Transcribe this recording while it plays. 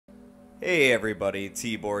Hey everybody,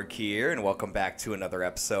 T-Borg here, and welcome back to another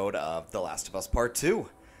episode of The Last of Us Part 2.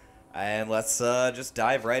 And let's just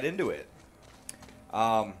dive right into it.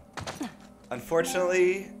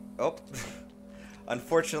 Unfortunately,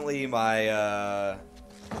 unfortunately my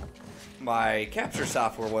my capture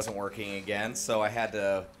software wasn't working again, so I had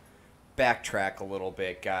to backtrack a little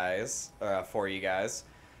bit, guys, for you guys.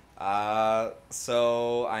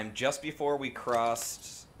 So I'm just before we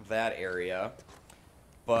crossed that area.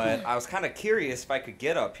 But I was kind of curious if I could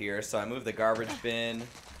get up here, so I moved the garbage bin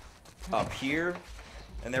up here.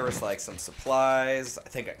 And there was like some supplies, I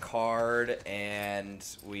think a card, and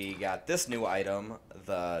we got this new item,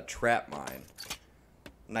 the trap mine.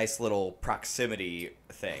 Nice little proximity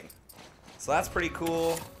thing. So that's pretty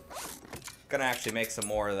cool. Gonna actually make some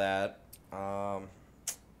more of that. Oh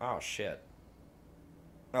shit.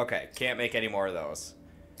 Okay, can't make any more of those.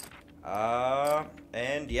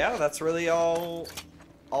 And yeah, that's really all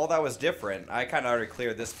that was different. I kind of already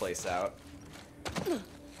cleared this place out.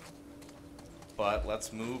 But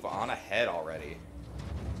let's move on ahead already.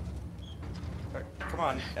 Come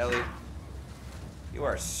on, Ellie. You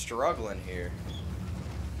are struggling here.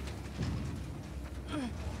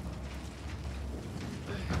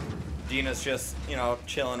 Dina's just, you know,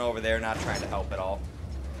 chilling over there, not trying to help at all.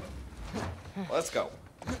 Let's go.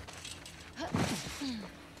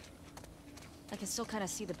 I can still kind of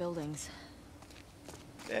see the buildings.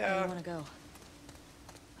 Yeah. Where do you want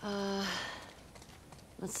to go?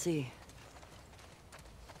 Let's see.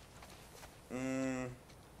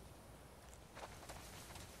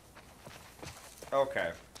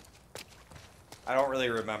 Okay. I don't really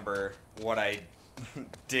remember what I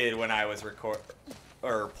did when I was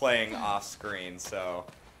playing off screen, so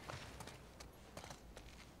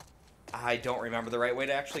I don't remember the right way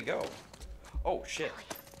to actually go. Oh shit.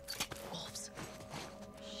 Wolves.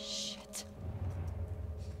 Shit.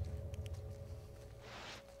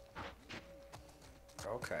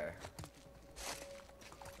 Okay.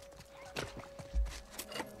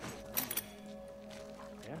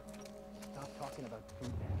 Yeah? Stop talking about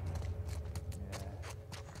food, man.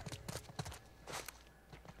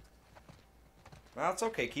 No, it's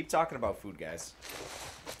okay. Keep talking about food, guys.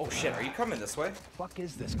 Oh shit, are you coming this way? Fuck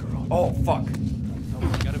is this girl? Oh fuck.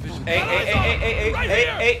 Got a vision.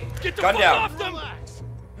 Hey. Get the Gun fuck down. off them!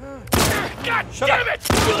 God Shut damn up.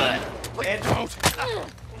 it! And Don't.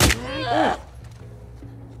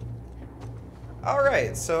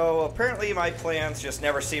 alright, so apparently my plans just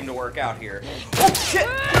never seem to work out here. Oh shit!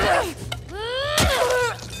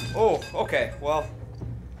 Oh, okay, well,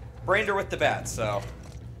 brained her with the bat, so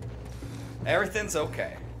everything's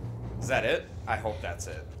okay. Is that it? I hope that's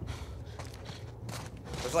it.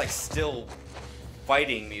 There's like still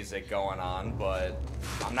fighting music going on, but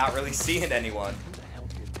I'm not really seeing anyone.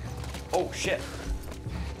 Oh shit.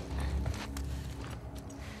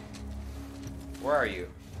 Where are you?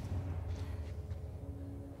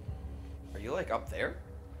 Are you like up there?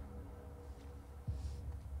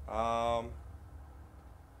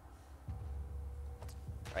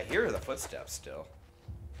 I hear the footsteps still.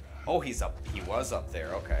 Oh, he's up. He was up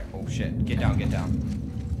there. Okay. Oh shit. Get down, get down.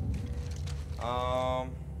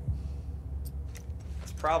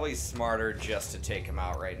 It's probably smarter just to take him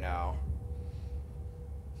out right now.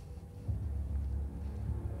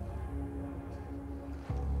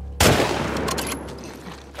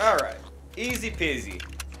 Alright. Easy peasy.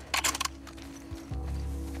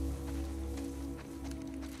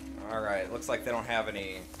 Alright, looks like they don't have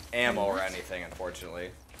any ammo or anything,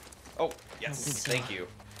 unfortunately. Oh, yes, think so. thank you.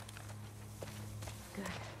 Good.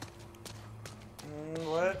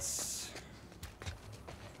 Let's...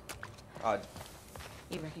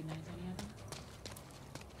 You recognize any of them?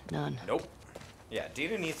 None. nope. Yeah,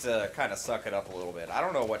 Dina needs to kind of suck it up a little bit. I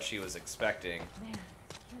don't know what she was expecting. Man,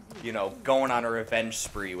 You know, going on a revenge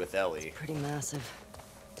spree with Ellie. Pretty massive.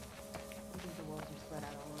 you think the wolves are spread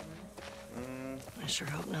out all over? I sure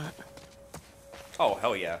hope not. Oh,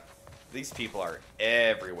 hell yeah. These people are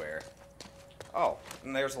everywhere. Oh,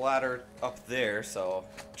 and there's a ladder up there, so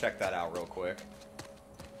check that out real quick.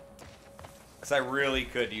 Because I really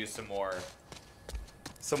could use some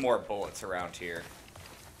more bullets around here.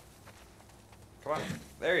 Come on.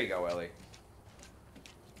 There you go, Ellie.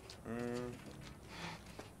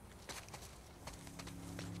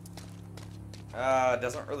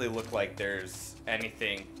 Doesn't really look like there's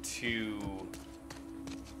anything too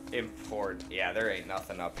important. Yeah, there ain't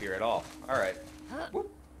nothing up here at all. Alright.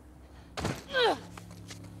 Whoop.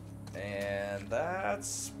 And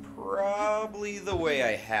that's probably the way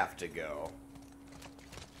I have to go.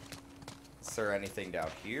 Is there anything down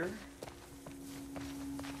here?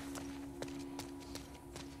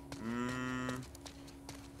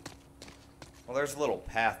 Well, there's a little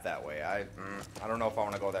path that way. I don't know if I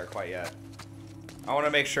want to go there quite yet. I want to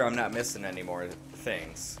make sure I'm not missing any more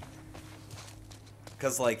things.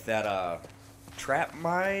 Because, like, that, trap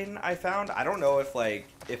mine I found, I don't know if, like,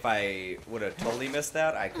 if I would have totally missed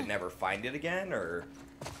that, I could never find it again, or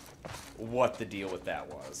what the deal with that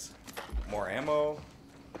was. More ammo.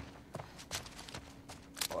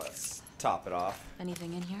 Let's top it off.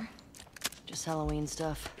 Anything in here? Just Halloween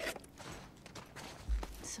stuff.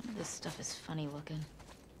 Some of this stuff is funny looking.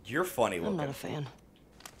 You're funny looking. I'm not a fan.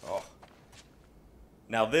 Oh.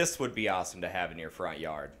 Now this would be awesome to have in your front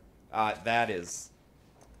yard. That is...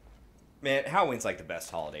 Man, Halloween's like the best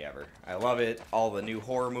holiday ever. I love it. All the new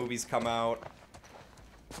horror movies come out.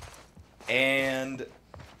 And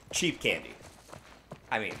cheap candy.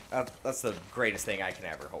 I mean, that's the greatest thing I can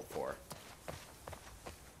ever hope for.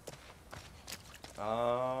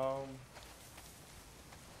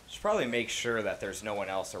 Should probably make sure that there's no one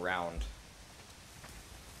else around.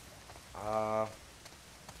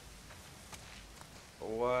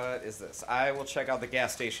 What is this? I will check out the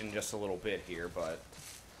gas station just a little bit here, but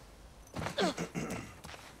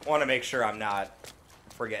want to make sure I'm not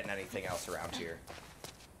forgetting anything else around here.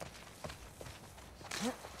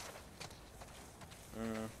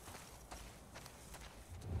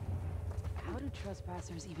 How do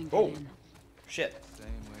trespassers even get Oh. in? Shit. Same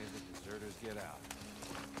way the deserters get out.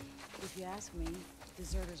 If you ask me,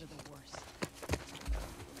 deserters are the worst.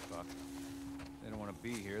 Fuck. They don't want to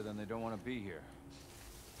be here, then they don't want to be here.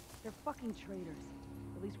 They're fucking traitors.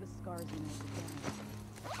 At least with scars in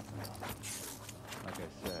their Like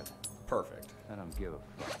I said, Perfect. I don't give a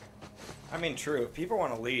fuck. I mean, true. If people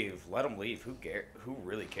want to leave, let them leave. Who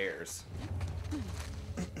really cares?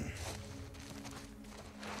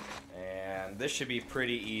 And this should be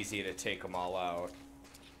pretty easy to take them all out.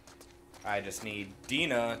 I just need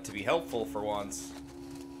Dina to be helpful for once.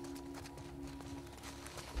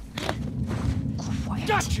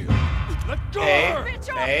 Got you! Let go! Hey!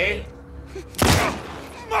 Hey!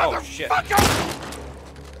 Oh, shit.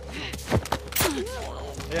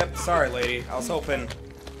 Yep, sorry, lady. I was hoping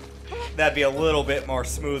that'd be a little bit more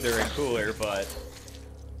smoother and cooler, but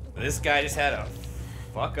this guy just had to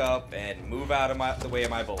fuck up and move out of the way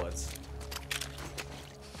of my bullets.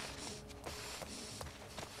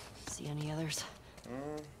 See any others?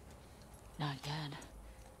 Not yet.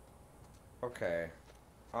 Okay.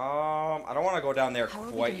 I don't want to go down there How are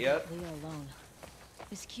we quite gonna yet. get Leah alone?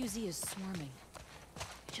 This QZ is swarming.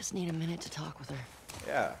 I just need a minute to talk with her.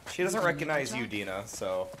 Yeah, she doesn't recognize you, Dina,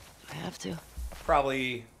 so I have to.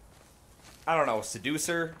 probably, I don't know, seduce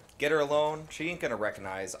her, get her alone. She ain't gonna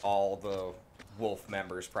recognize all the wolf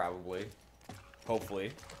members, probably.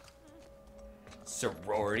 Hopefully.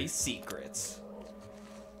 Sorority secrets.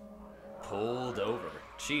 Pulled over.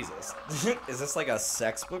 Jesus. Is this like a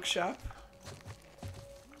sex book shop?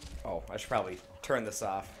 Oh, I should probably turn this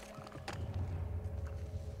off.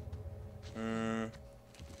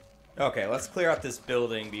 Okay, let's clear out this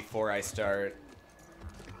building before I start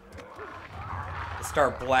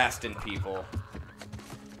blasting people.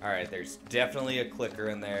 Alright, there's definitely a clicker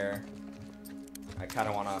in there. I kind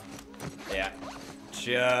of want to... Yeah.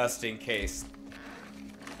 Just in case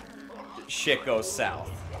shit goes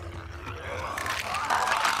south.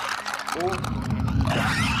 Oh.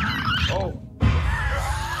 Oh.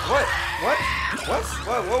 What? What? What?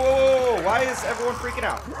 Whoa, whoa, whoa, whoa. Why is everyone freaking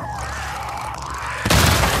out?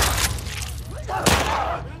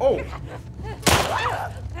 Oh.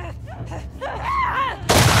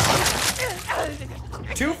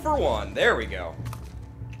 2 for 1. There we go.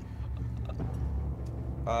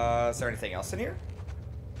 Is there anything else in here?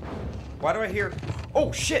 Why do I hear...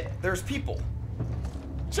 Oh, shit. There's people.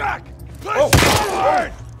 Jack! Push Oh.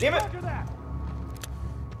 forward! Damn it. Look at that!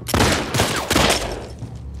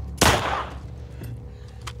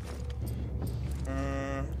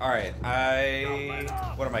 Alright,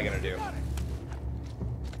 what am I gonna do?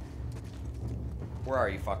 Where are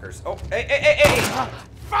you fuckers? Oh, hey, hey, hey, hey!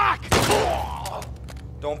 Fuck!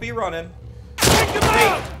 Don't be running. Take him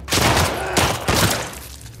out!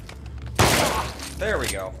 There we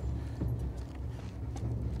go.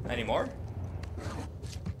 Any more?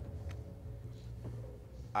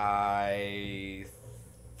 I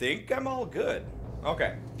think I'm all good.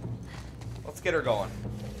 Okay. Let's get her going.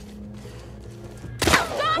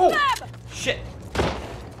 Oh, shit.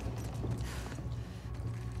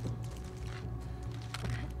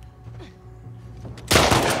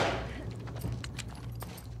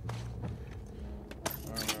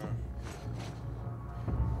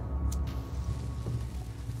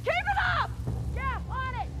 Keep it up! Yeah,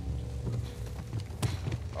 on it!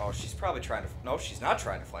 Oh, she's probably trying to... No, she's not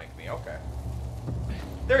trying to flank me. Okay.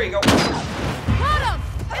 There you go.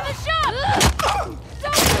 Push up!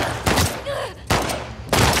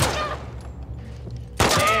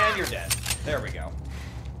 And you're dead. There we go.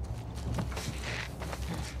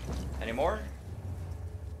 Any more?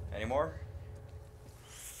 Any more?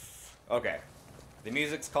 Okay. The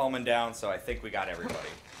music's calming down, so I think we got everybody.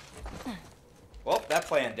 Well, that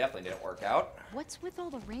plan definitely didn't work out. What's with all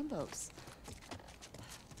the rainbows?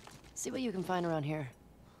 See what you can find around here.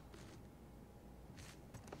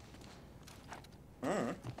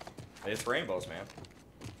 It's rainbows, man.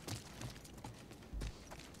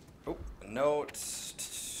 Oh, note.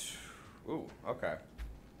 Ooh, okay.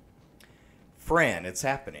 Fran, it's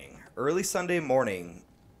happening. Early Sunday morning.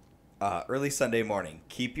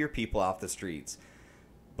 Keep your people off the streets.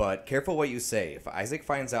 But careful what you say. If Isaac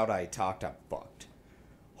finds out I talked, I'm fucked.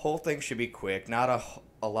 Whole thing should be quick. Not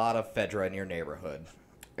a lot of Fedra in your neighborhood.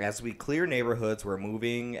 As we clear neighborhoods, we're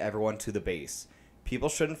moving everyone to the base. People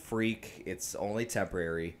shouldn't freak. It's only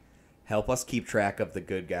temporary. Help us keep track of the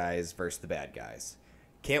good guys versus the bad guys.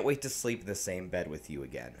 Can't wait to sleep in the same bed with you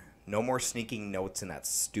again. No more sneaking notes in that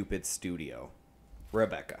stupid studio.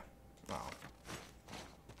 Rebecca. Oh.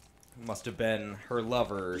 Must have been her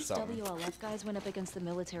lover or These something. WLF guys went up against the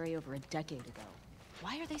military over a decade ago.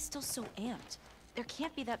 Why are they still so amped? There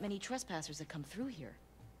can't be that many trespassers that come through here.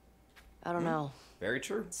 I don't know. Very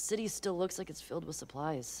true. The city still looks like it's filled with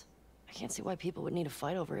supplies. I can't see why people would need a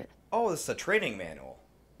fight over it. Oh, this is a training manual.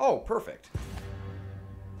 Oh, perfect.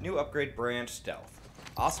 New upgrade branch stealth.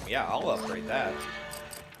 Awesome, yeah, I'll upgrade that.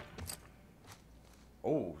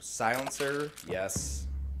 Oh, silencer, yes.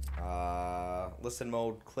 Listen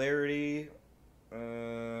mode clarity.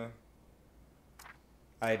 Okay.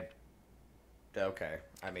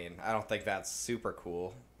 I mean, I don't think that's super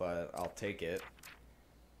cool, but I'll take it.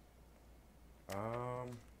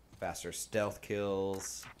 Faster stealth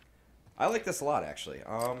kills. I like this a lot, actually.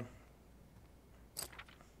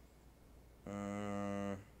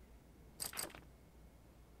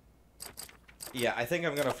 Yeah, I think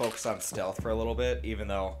I'm gonna focus on stealth for a little bit, even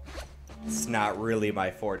though it's not really my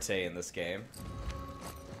forte in this game.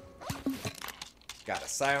 Got a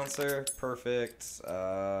silencer, perfect.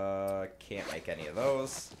 Can't make any of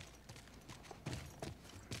those.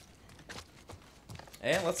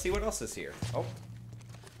 And let's see what else is here. Oh,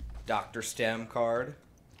 Dr. STEM card.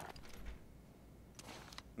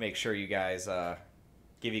 Make sure you guys,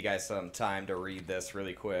 give you guys some time to read this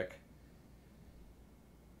really quick.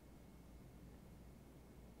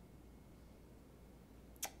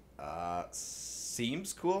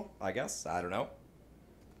 Seems cool, I guess. I don't know.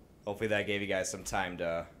 Hopefully that gave you guys some time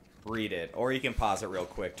to read it. Or you can pause it real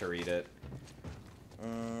quick to read it.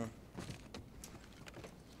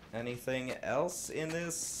 Anything else in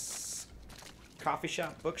this coffee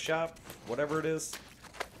shop, bookshop, whatever it is?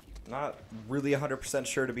 Not really 100%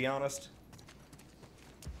 sure, to be honest.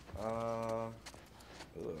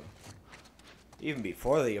 Even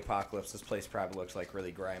before the apocalypse, this place probably looks like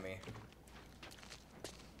really grimy.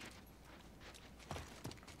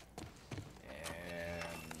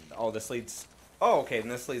 And oh, this leads. Oh, okay, and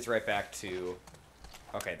this leads right back to.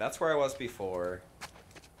 Okay, that's where I was before.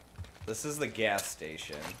 This is the gas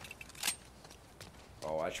station.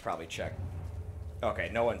 Oh, I should probably check. Okay,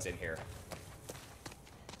 no one's in here.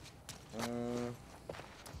 Ooh,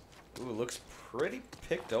 looks pretty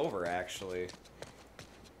picked over, actually.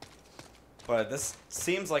 But this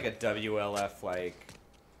seems like a WLF, like,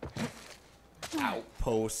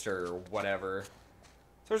 outpost or whatever. So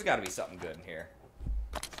there's got to be something good in here.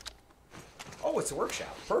 Oh, it's a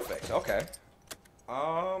workshop. Perfect. Okay.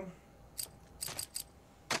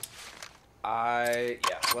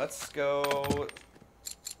 Yeah, let's go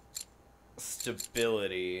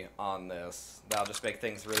stability on this. That'll just make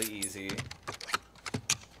things really easy.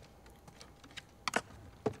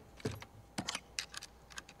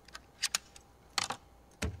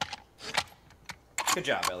 Good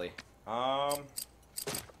job, Ellie.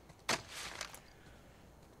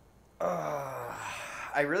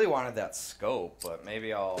 I really wanted that scope, but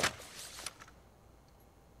maybe I'll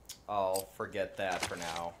forget that for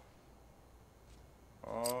now.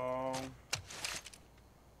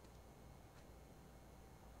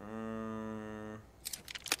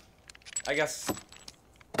 I guess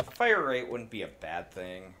fire rate wouldn't be a bad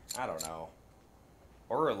thing. I don't know.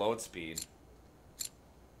 Or a load speed.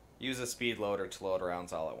 Use a speed loader to load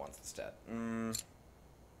rounds all at once instead.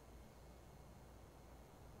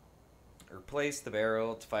 Replace the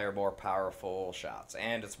barrel to fire more powerful shots,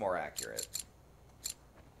 and it's more accurate.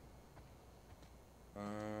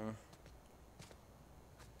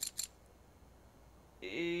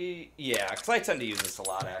 Yeah, because I tend to use this a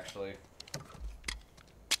lot, actually.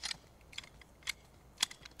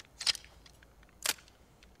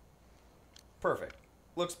 Perfect.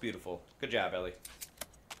 Looks beautiful. Good job, Ellie.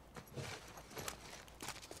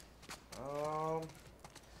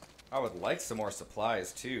 I would like some more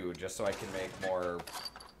supplies, too, just so I can make more...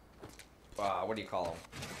 what do you call them?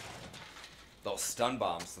 Those stun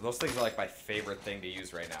bombs. Those things are like my favorite thing to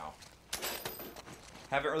use right now.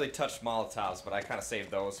 Haven't really touched Molotovs, but I kind of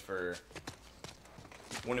saved those for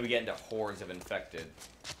when we get into hordes of infected.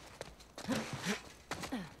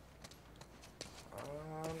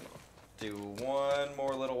 Do one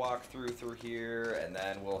more little walkthrough through here, and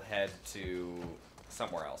then we'll head to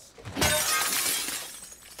somewhere else.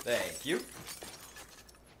 Thank you.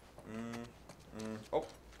 Oh.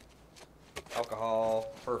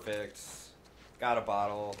 Alcohol. Perfect. Got a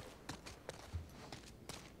bottle.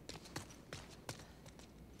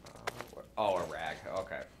 Oh, a rag.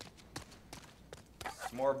 Okay.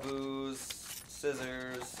 Some more booze,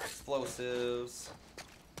 scissors, explosives.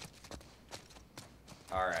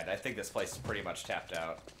 Alright, I think this place is pretty much tapped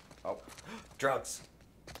out. Oh, drugs.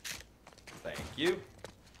 Thank you.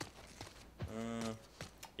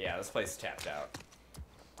 Yeah, this place is tapped out.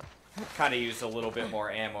 Kind of used a little bit more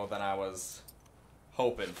ammo than I was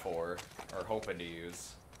hoping for, or hoping to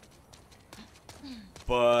use.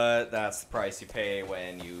 But that's the price you pay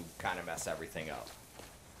when you kind of mess everything up.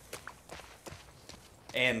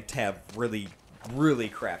 And have really, really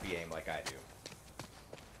crappy aim like I do.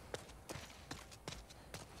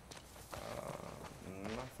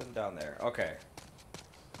 Nothing down there. Okay.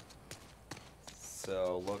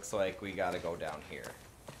 So, looks like we gotta go down here.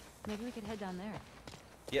 Maybe we could head down there.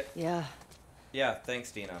 Yep. Yeah. Yeah,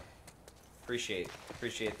 thanks, Dina. Appreciate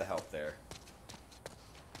the help there.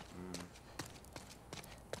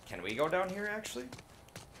 Can we go down here, actually?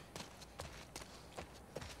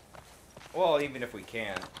 Well, even if we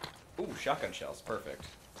can. Ooh, shotgun shells. Perfect.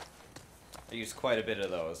 I used quite a bit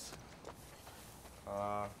of those.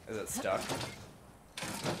 Is it stuck?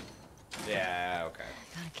 Yeah, okay.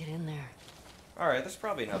 Gotta get in there. Alright, there's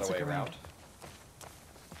probably another Let's way look around. around.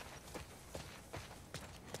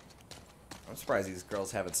 I'm surprised these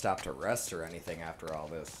girls haven't stopped to rest or anything after all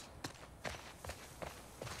this.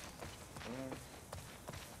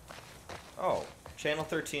 Oh, Channel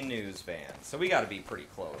 13 News van. So we gotta be pretty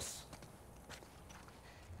close.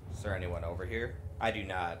 Is there anyone over here? I do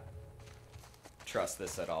not trust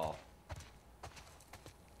this at all.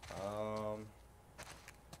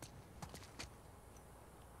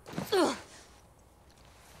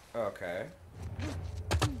 Okay.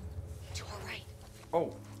 To our right.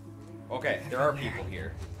 Oh. Okay, there are people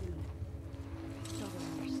here. Still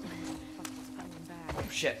don't understand what the fuck was coming back. Oh,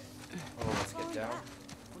 shit. Oh, let's get down.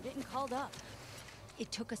 We're getting called up.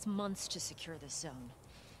 It took us months to secure this zone.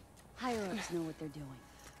 Higher-ups know what they're doing.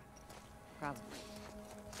 Probably.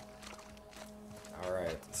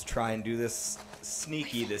 Alright, let's try and do this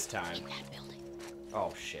sneaky this time. In that building.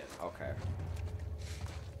 Oh, shit. Okay.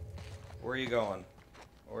 Where are you going?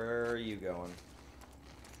 Where are you going?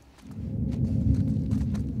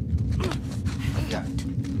 Yeah.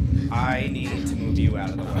 I need to move you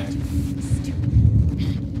out of the way.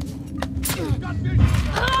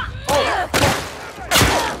 Oh!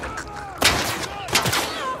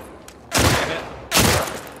 Damn it.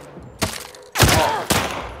 Oh,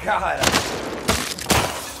 God.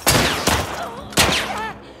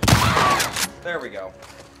 There we go.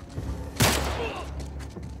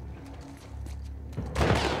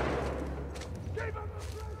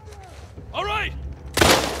 All right.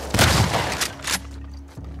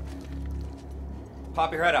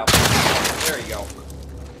 Pop your head out. There you go.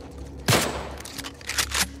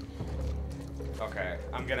 Okay,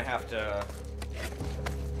 I'm gonna have to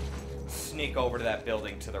sneak over to that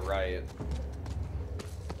building to the right.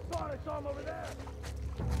 Thought I saw him over there.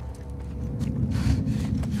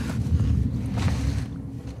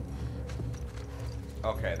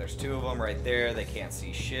 Okay, there's two of them right there. They can't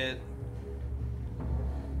see shit.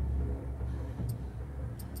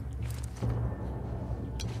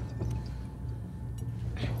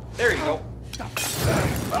 There you go.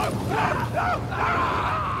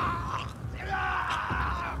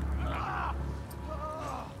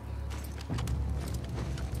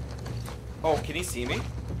 Oh, can he see me?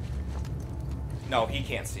 No, he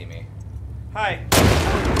can't see me. Hi.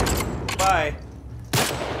 Bye.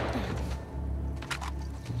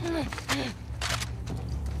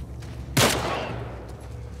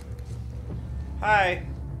 Hi.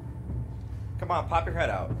 Come on, pop your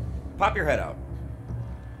head out. Pop your head out.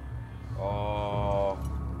 Oh,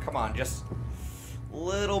 come on, just a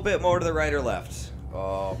little bit more to the right or left.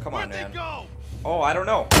 Oh, come on, man. Where'd they go? Oh, I don't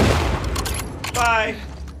know. Bye.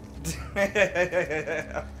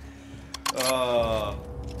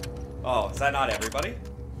 Oh, is that not everybody?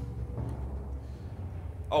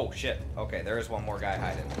 Oh, shit. Okay, there is one more guy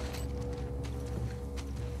hiding.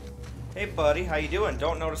 Hey, buddy. How you doing?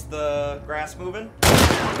 Don't notice the grass moving?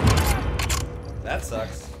 That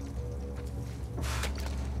sucks.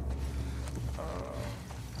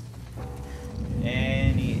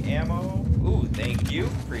 Any ammo? Ooh, thank you.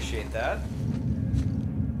 Appreciate that.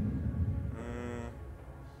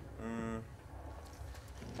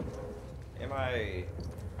 Am I...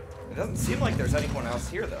 It doesn't seem like there's anyone else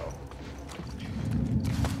here, though.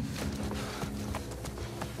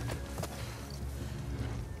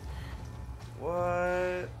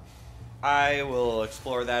 What? I will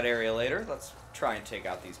explore that area later. Let's try and take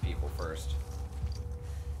out these people first.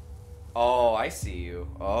 Oh, I see you.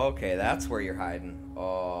 Okay, that's where you're hiding.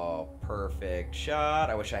 Oh, perfect shot.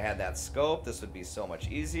 I wish I had that scope. This would be so much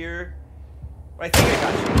easier. But I think I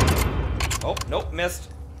got you. Oh, nope,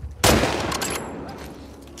 missed.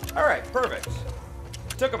 Alright, perfect.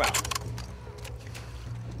 Took him out.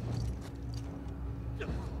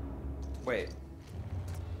 Wait.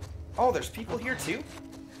 Oh, there's people here too?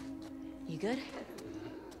 You good?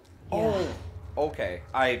 Oh, okay.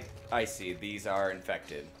 I see. These are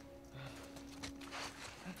infected.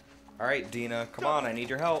 Alright, Dina. Come on, I need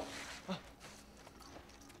your help.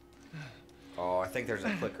 Oh, I think there's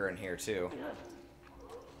a clicker in here too.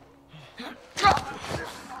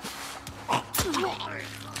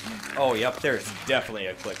 Oh, yep, there's definitely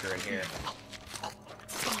a clicker in here.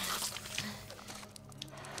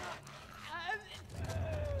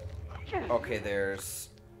 Okay, there's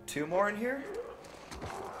 2 more in here?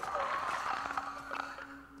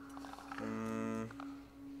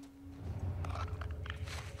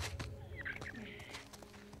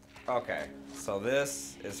 Okay, so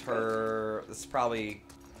this is her... This is probably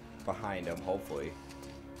behind him, hopefully.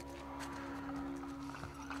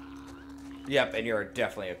 Yep, and you're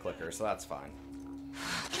definitely a clicker, so that's fine.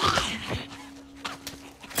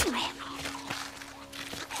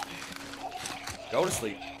 Go to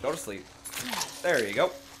sleep. Go to sleep. There you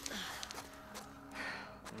go.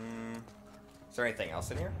 Is there anything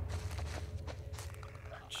else in here?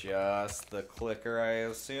 Just the clicker, I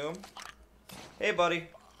assume. Hey, buddy.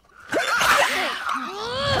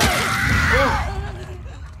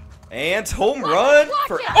 And home run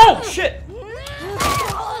for... Oh, shit!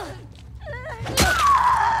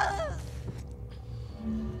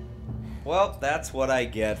 Well, that's what I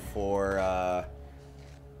get for,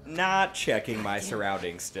 not checking my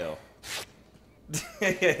surroundings still.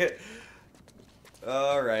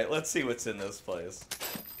 Alright, let's see what's in this place.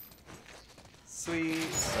 Sweet.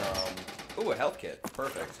 Ooh, a health kit.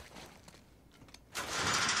 Perfect.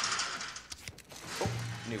 Oh,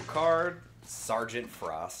 new card. Sergeant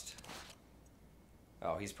Frost.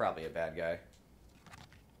 Oh, he's probably a bad guy.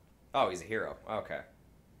 Oh, he's a hero. Okay.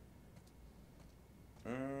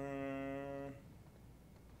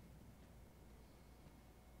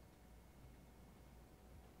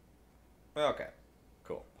 Okay.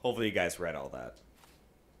 Cool. Hopefully you guys read all that.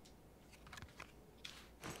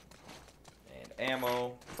 And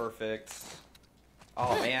ammo. Perfect.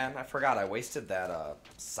 Oh, man. I forgot. I wasted that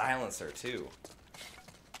silencer, too.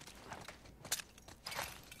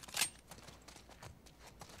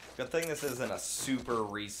 Good thing this isn't a super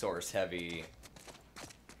resource-heavy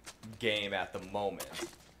game at the moment.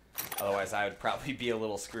 Otherwise, I would probably be a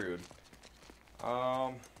little screwed.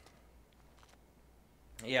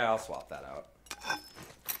 Yeah, I'll swap that out.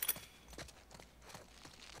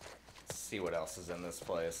 Let's see what else is in this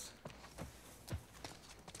place.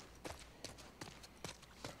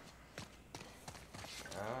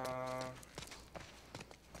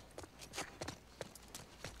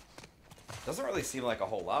 Doesn't really seem like a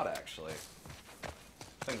whole lot, actually.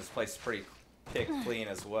 I think this place is pretty picked clean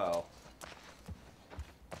as well.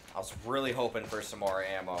 I was really hoping for some more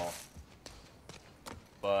ammo.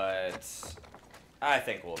 But I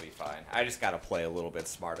think we'll be fine. I just gotta play a little bit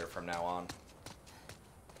smarter from now on.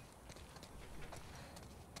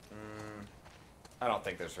 I don't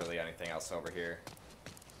think there's really anything else over here.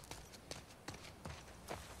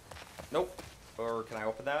 Nope. Or can I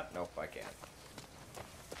open that? Nope, I can't.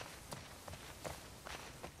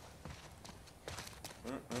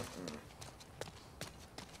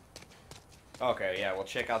 Okay, yeah, we'll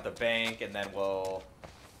check out the bank, and then we'll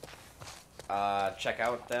check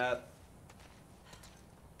out that...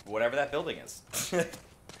 whatever that building is.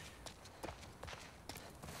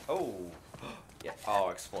 Oh. Yeah. Oh,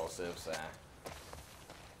 explosives.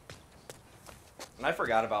 And I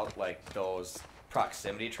forgot about, like, those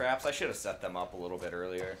proximity traps. I should have set them up a little bit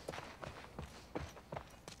earlier.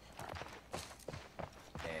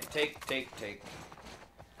 And take.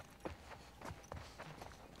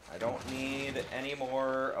 I don't need any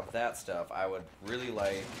more of that stuff. I would really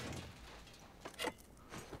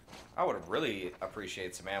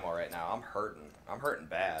appreciate some ammo right now. I'm hurting. I'm hurting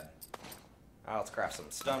bad. Now let's craft some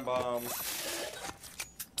stun bombs.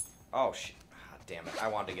 Oh, shit. Ah, damn it. I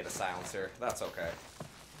wanted to get a silencer. That's okay.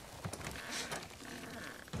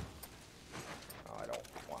 Oh, I don't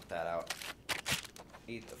want that out.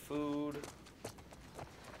 Eat the food.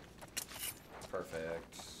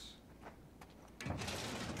 Perfect.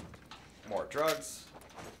 More drugs.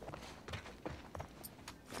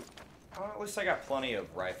 Oh, at least I got plenty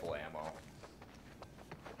of rifle ammo.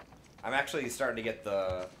 I'm actually starting to get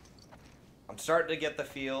the... I'm starting to get the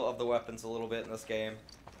feel of the weapons a little bit in this game.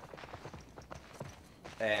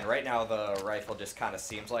 And right now the rifle just kind of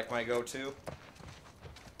seems like my go-to.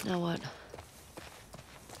 Now what?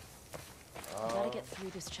 We gotta get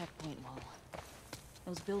through this checkpoint wall.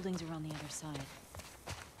 Those buildings are on the other side.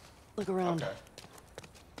 Look around. Okay.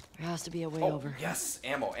 There has to be a way Oh, over. yes!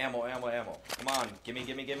 Ammo, ammo, ammo, ammo. Come on, gimme,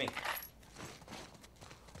 gimme, gimme.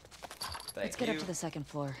 Let's get up to the second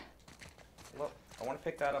floor. Well, I want to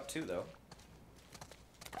pick that up too, though.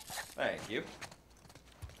 Thank you.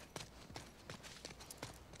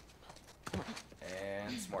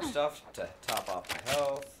 And some more stuff to top off my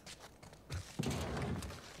health.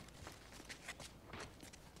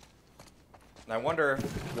 And I wonder,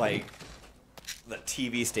 like, the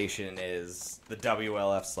TV station is the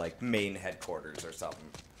WLF's, like, main headquarters or something.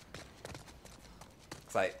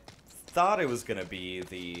 'Cause I thought it was gonna be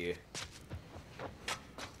the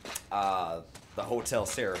Hotel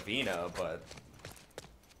Saravina, but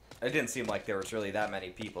it didn't seem like there was really that many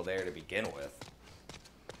people there to begin with.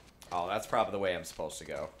 Oh, that's probably the way I'm supposed to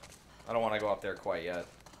go. I don't want to go up there quite yet.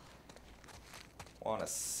 Want to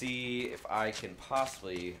see if I can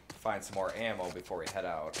possibly find some more ammo before we head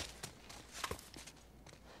out.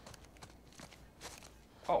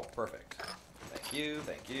 Oh, perfect. Thank you,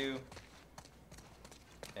 thank you.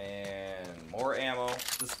 And more ammo.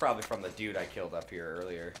 This is probably from the dude I killed up here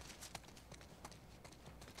earlier.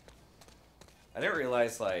 I didn't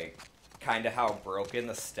realize, like, kind of how broken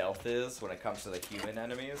the stealth is when it comes to the human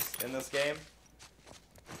enemies in this game.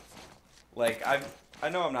 Like, I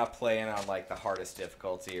know I'm not playing on, like, the hardest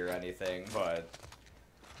difficulty or anything, but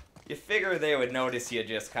you figure they would notice you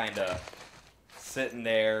just kind of sitting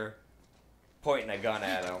there, pointing a gun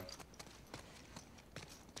at them.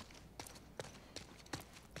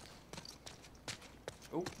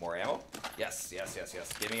 Ooh, more ammo? Yes, yes, yes,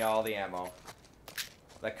 yes. Give me all the ammo.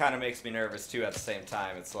 That kind of makes me nervous, too, at the same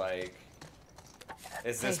time. It's like,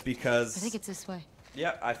 is this because... I think it's this way.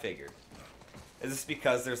 Yeah, I figured. Is this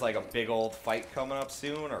because there's, like, a big old fight coming up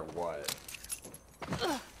soon, or what?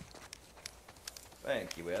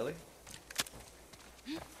 Thank you, Ellie.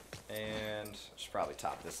 And I should probably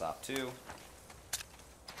top this off, too.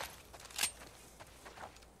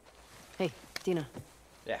 Hey, Dina.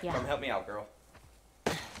 Yeah, come help me out, girl.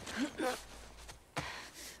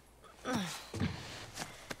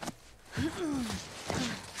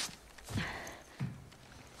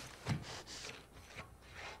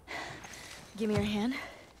 Give me your hand.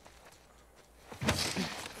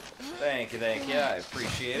 Thank you, I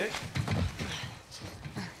appreciate it.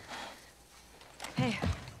 Hey,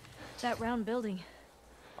 that round building.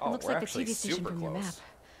 Oh, It looks we're like the actually TV station super from your map. close.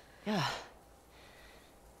 Yeah.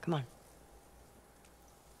 Come on.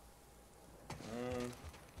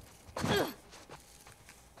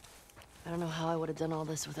 I don't know how I would have done all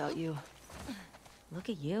this without you. Look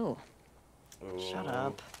at you. Ooh. Shut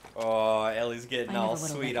up. Oh, Ellie's getting I all never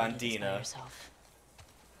would've sweet let on you do this by Dina. yourself.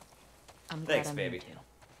 I'm Thanks, glad I'm baby. here too.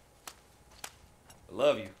 I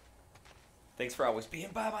love you. Thanks for always being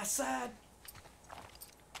by my side.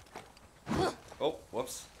 Oh,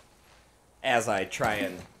 whoops. As I try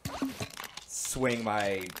and swing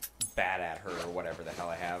my bat at her or whatever the hell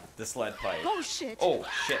I have. This lead pipe. Oh shit! Oh,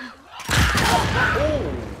 shit.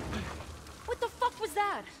 Oh! What the fuck was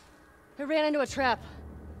that? I ran into a trap.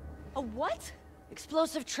 A what?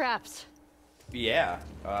 Explosive traps. Yeah.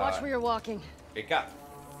 Watch where you're walking. It got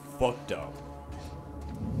booked up.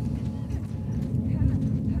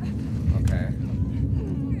 Okay.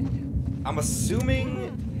 I'm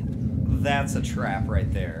assuming that's a trap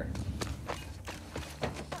right there.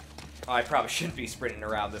 Oh, I probably shouldn't be sprinting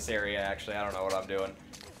around this area, actually. I don't know what I'm doing.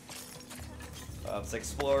 Let's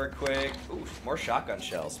explore quick. Ooh, more shotgun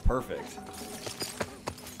shells. Perfect.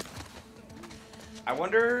 I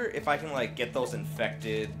wonder if I can, like, get those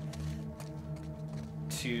infected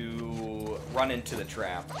to run into the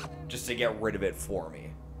trap, just to get rid of it for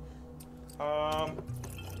me.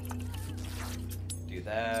 Do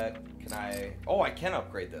that. Can I... Oh, I can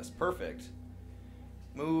upgrade this. Perfect.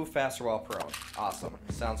 Move faster while prone. Awesome.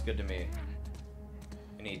 Sounds good to me.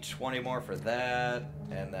 I need 20 more for that,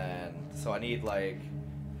 and then so I need like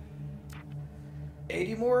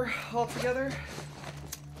 80 more altogether.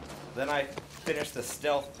 Then I finish the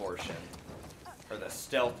stealth portion, or the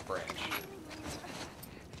stealth branch.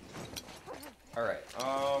 All right.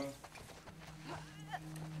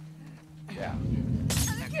 Yeah.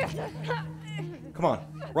 Come on,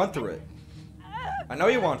 run through it. I know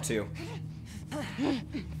you want to.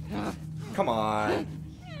 Come on.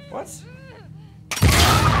 What?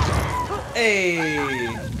 Hey!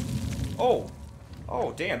 Oh.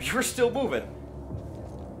 Oh, damn, you were still moving.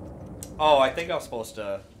 Oh, I think I was supposed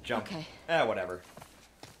to jump. Okay. Whatever.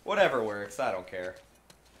 Whatever works, I don't care.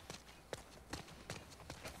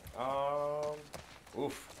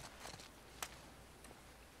 Oof.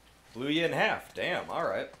 Blew you in half. Damn,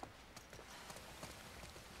 alright.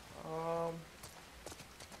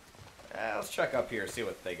 Let's check up here, see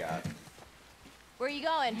what they got. Where are you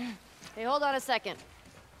going? Hey, hold on a second.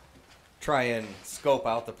 Try and scope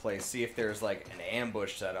out the place, see if there's like an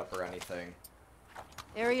ambush set up or anything.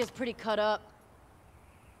 Area's pretty cut up.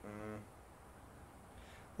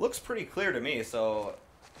 Looks pretty clear to me, so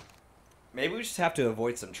maybe we just have to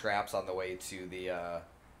avoid some traps on the way to the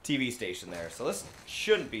TV station there. So this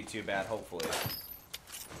shouldn't be too bad, hopefully.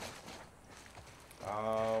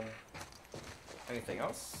 Anything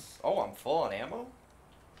else? Oh, I'm full on ammo?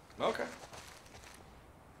 Okay.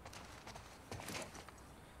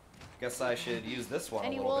 Guess I should use this one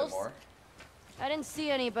Any a little wolves? bit more. I didn't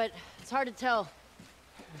see any, but it's hard to tell.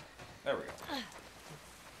 There we go.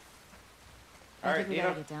 I Alright, think we gotta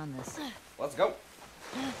Nina, get down this. let's go.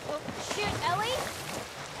 Oh, shit, Ellie!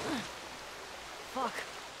 Fuck.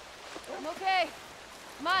 I'm okay.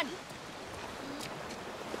 Come on.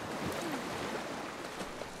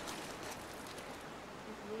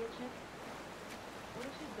 What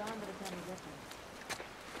if she's gone by the time we get there?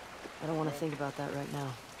 I don't want to think about that right now.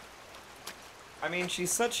 I mean, she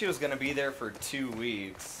said she was going to be there for 2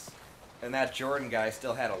 weeks, and that Jordan guy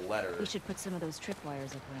still had a letter. We should put some of those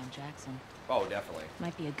tripwires up around Jackson. Oh, definitely.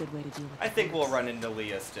 Might be a good way to deal with I the think we'll birds. run into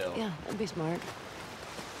Leah still. Yeah, that'd be smart.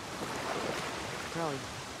 Probably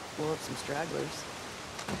blow up some stragglers.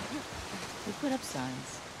 We put up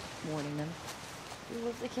signs, warning them. What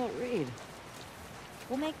if they can't read?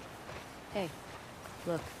 We'll make... Hey,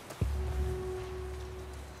 look.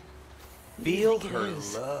 Who do you Feel think it her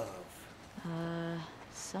is? love.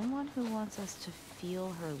 Someone who wants us to feel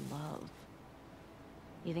her love.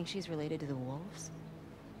 You think she's related to the wolves?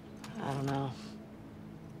 I don't know.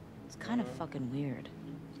 It's kind of fucking weird.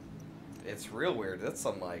 It's real weird. That's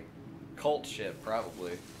some, like, cult shit,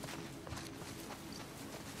 probably.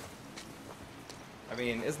 I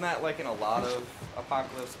mean, isn't that like in a lot of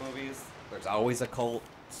apocalypse movies? There's always a cult,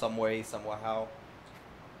 some way, somehow.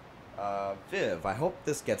 Viv, I hope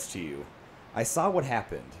this gets to you. I saw what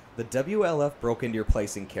happened. The WLF broke into your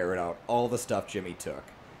place and carried out all the stuff Jimmy took.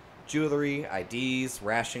 Jewelry, IDs,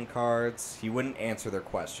 ration cards. He wouldn't answer their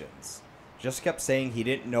questions. Just kept saying he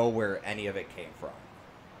didn't know where any of it came from.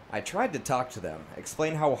 I tried to talk to them,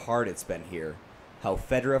 explain how hard it's been here, how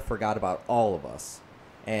Fedra forgot about all of us,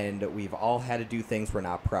 and we've all had to do things we're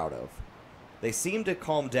not proud of. They seemed to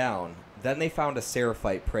calm down, then they found a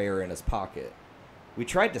Seraphite prayer in his pocket. We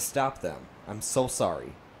tried to stop them. I'm so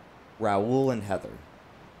sorry. Raoul and Heather.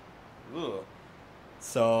 Ugh.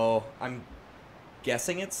 So, I'm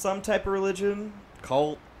guessing it's some type of religion,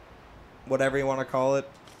 cult, whatever you want to call it.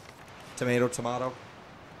 Tomato, tomato.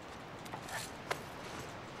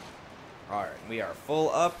 Alright, we are full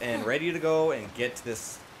up and ready to go and get to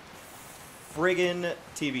this friggin'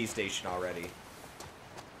 TV station already.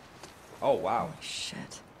 Oh, wow. Oh,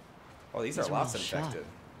 shit. Oh, these These are are all lots shot. infected.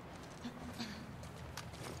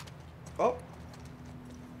 Oh.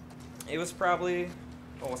 It was probably...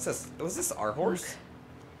 Oh, what's this? Was this our horse? Look.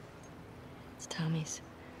 It's Tommy's.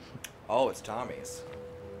 Oh, it's Tommy's.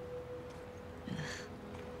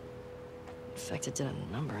 Infected did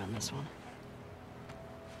a number on this one.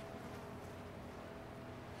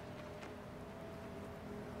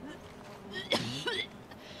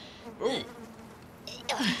 Ooh.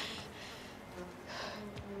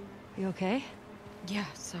 You okay? Yeah,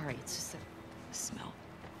 sorry, it's just the smell.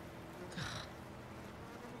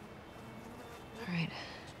 All right.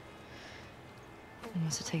 You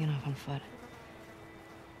must have taken off on foot.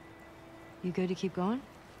 You good to keep going?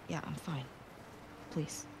 Yeah, I'm fine.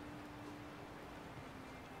 Please.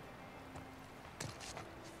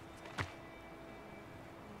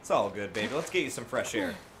 It's all good, baby. Let's get you some fresh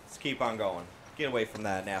air. Let's keep on going. Get away from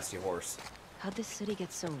that nasty horse. How'd this city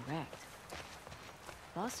get so wrecked?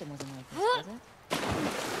 Boston wasn't like this, was it?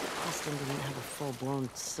 Preston didn't have a full-blown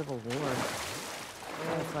civil war.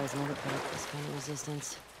 Fireflies never put up this kind of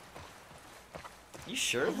resistance. You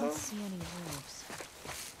sure, I though? don't see any wolves.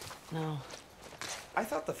 No. I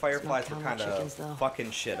thought the fireflies were common kind chickens, though. of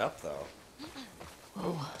fucking shit up, though.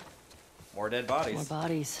 Whoa. More dead bodies. More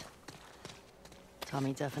bodies.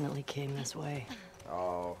 Tommy definitely came this way.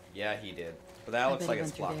 Oh, yeah, he did. But that I looks bet like he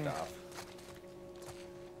it's went through blocked there. off.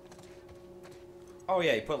 Oh,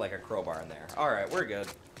 yeah, he put like a crowbar in there. Alright, we're good.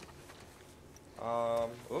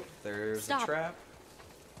 Oop, there's Stop. a trap.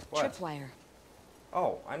 What? Tripwire.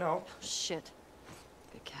 Oh, I know. Shit.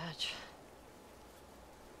 Good catch.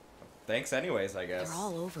 Thanks anyways, I guess. They're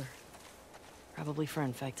all over. Probably for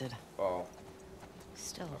infected. Oh,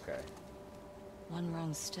 Still, okay. one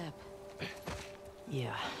wrong step.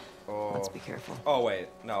 Yeah. Oh. Let's be careful. Oh, wait.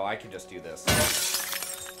 No, I can just do this.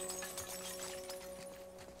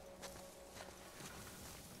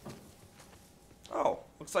 Oh,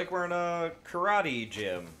 looks like we're in a karate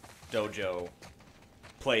gym, dojo,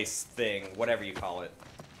 place, thing, whatever you call it.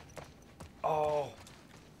 Oh,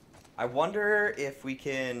 I wonder if we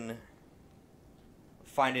can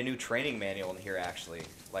find a new training manual in here, actually.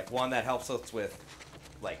 Like one that helps us with,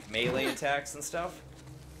 like, melee attacks and stuff.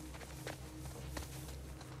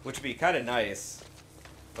 Which would be kind of nice.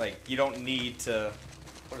 Like, you don't need to...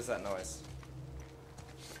 What is that noise?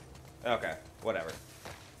 Okay, whatever.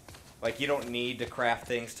 Like, you don't need to craft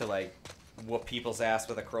things to, like, whoop people's ass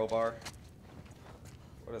with a crowbar.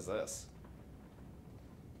 What is this?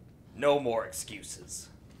 No more excuses.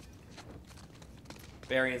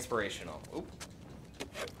 Very inspirational. Oop.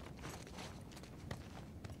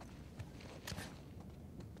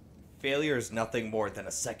 Failure is nothing more than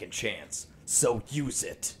a second chance, so use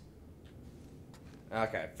it.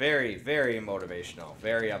 Okay, very, very motivational.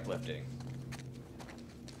 Very uplifting.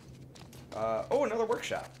 Oh, another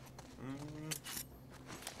workshop.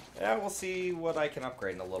 Yeah, we'll see what I can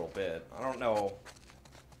upgrade in a little bit. I don't know.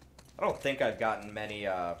 I don't think I've gotten many,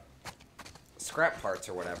 scrap parts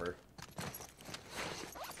or whatever.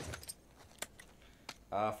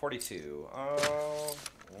 42.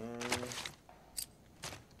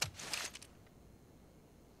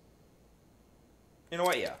 You know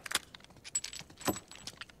what? Yeah.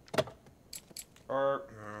 Or...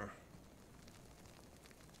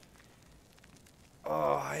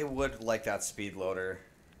 Oh, I would like that speed loader.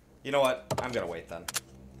 You know what? I'm gonna wait then.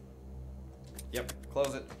 Yep,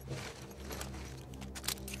 close it.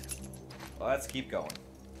 Let's keep going.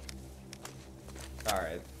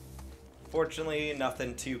 Alright. Fortunately,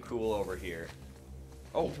 nothing too cool over here.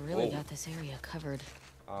 Oh, You've really whoa. got this area covered.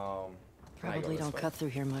 Can I go Probably this don't way? cut through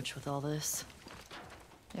here much with all this.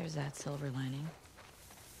 There's that silver lining.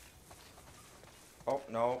 Oh,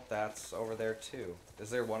 no, that's over there too. Is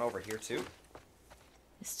there one over here too?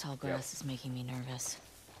 This tall grass is making me nervous.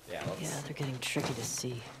 Yeah, let's... Yeah, they're getting tricky to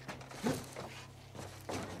see.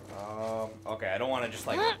 Okay, I don't want to just,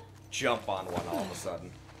 like, jump on one all of a sudden.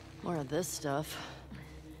 More of this stuff.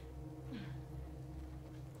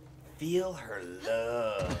 Feel her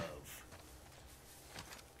love.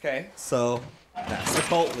 Okay, so that's the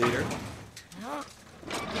cult leader.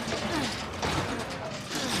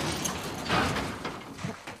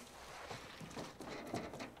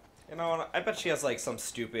 You know, I bet she has like some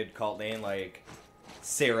stupid cult name like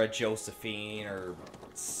Sarah Josephine or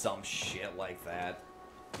some shit like that.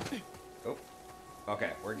 Oh,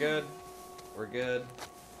 okay, we're good. We're good.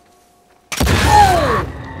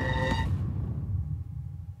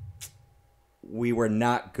 We were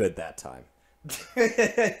not good that time.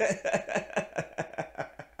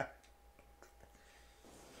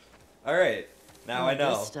 All right, now I More of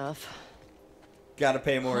know. this stuff. Gotta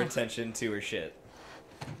pay more attention to her shit.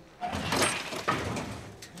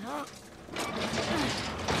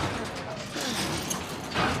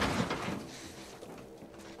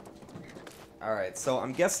 Alright, so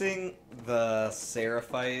I'm guessing the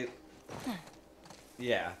Seraphite...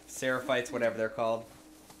 Yeah, Seraphites, whatever they're called.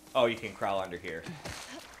 Oh, you can crawl under here.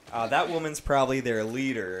 That woman's probably their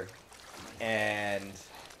leader, and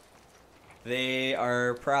they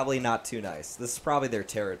are probably not too nice. This is probably their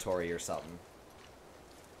territory or something.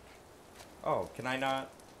 Oh, can I not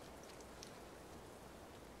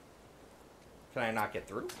get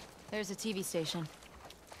through? There's a TV station.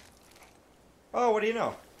 Oh, what do you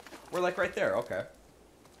know? We're like right there, okay.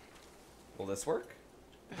 Will this work?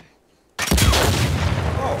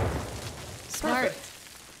 Oh, Smart. perfect.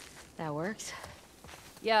 That works.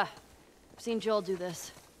 Yeah, I've seen Joel do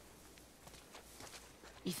this.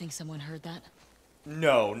 You think someone heard that?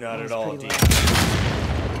 No, not That at was all, pretty Dean.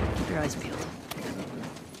 loud. Keep your eyes peeled.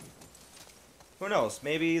 Who knows?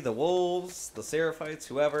 Maybe the wolves, the Seraphites,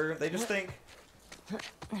 whoever, they just think,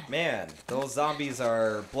 Man, those zombies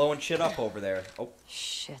are blowing shit up over there. Oh,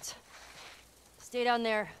 Shit. Stay down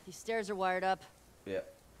there. These stairs are wired up. yeah.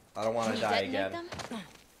 I don't want Can to you die detonate again. them?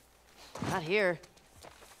 Not here.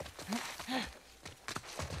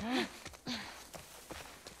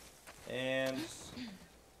 And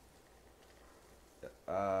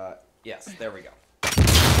yes, there we go.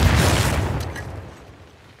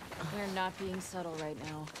 We're not being subtle right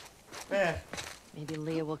now. Eh, Maybe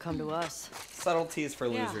Leah will come to us. subtleties for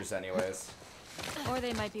Yeah. losers, anyways. Or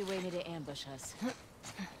they might be waiting to ambush us.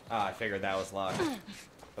 Ah, I figured that was luck. It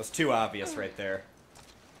was too obvious right there.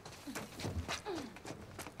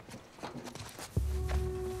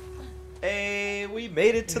 Hey, we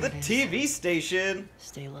made it to the TV station.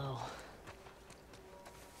 Stay low.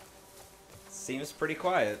 Seems pretty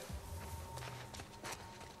quiet.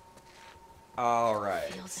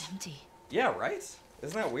 Alright. Feels empty. Yeah, right?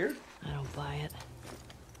 Isn't that weird? I don't buy it.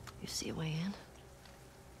 You see a way in?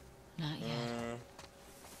 Not yet.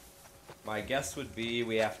 My guess would be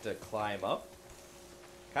we have to climb up.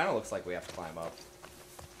 Kind of looks like we have to climb up.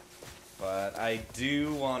 But I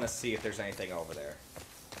do want to see if there's anything over there.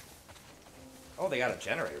 Oh, they got a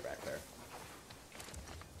generator back there.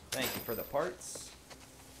 Thank you for the parts.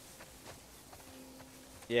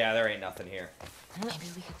 Yeah, there ain't nothing here. Maybe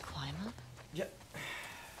we could climb up? Yep.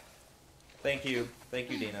 Thank you,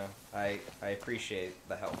 Dina. I appreciate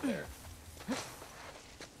the help there.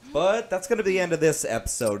 But that's gonna be the end of this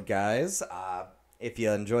episode, guys. If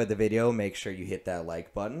you enjoyed the video, make sure you hit that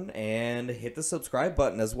like button and hit the subscribe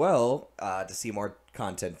button as well to see more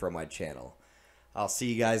content from my channel. I'll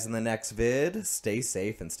see you guys in the next vid. Stay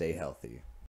safe and stay healthy.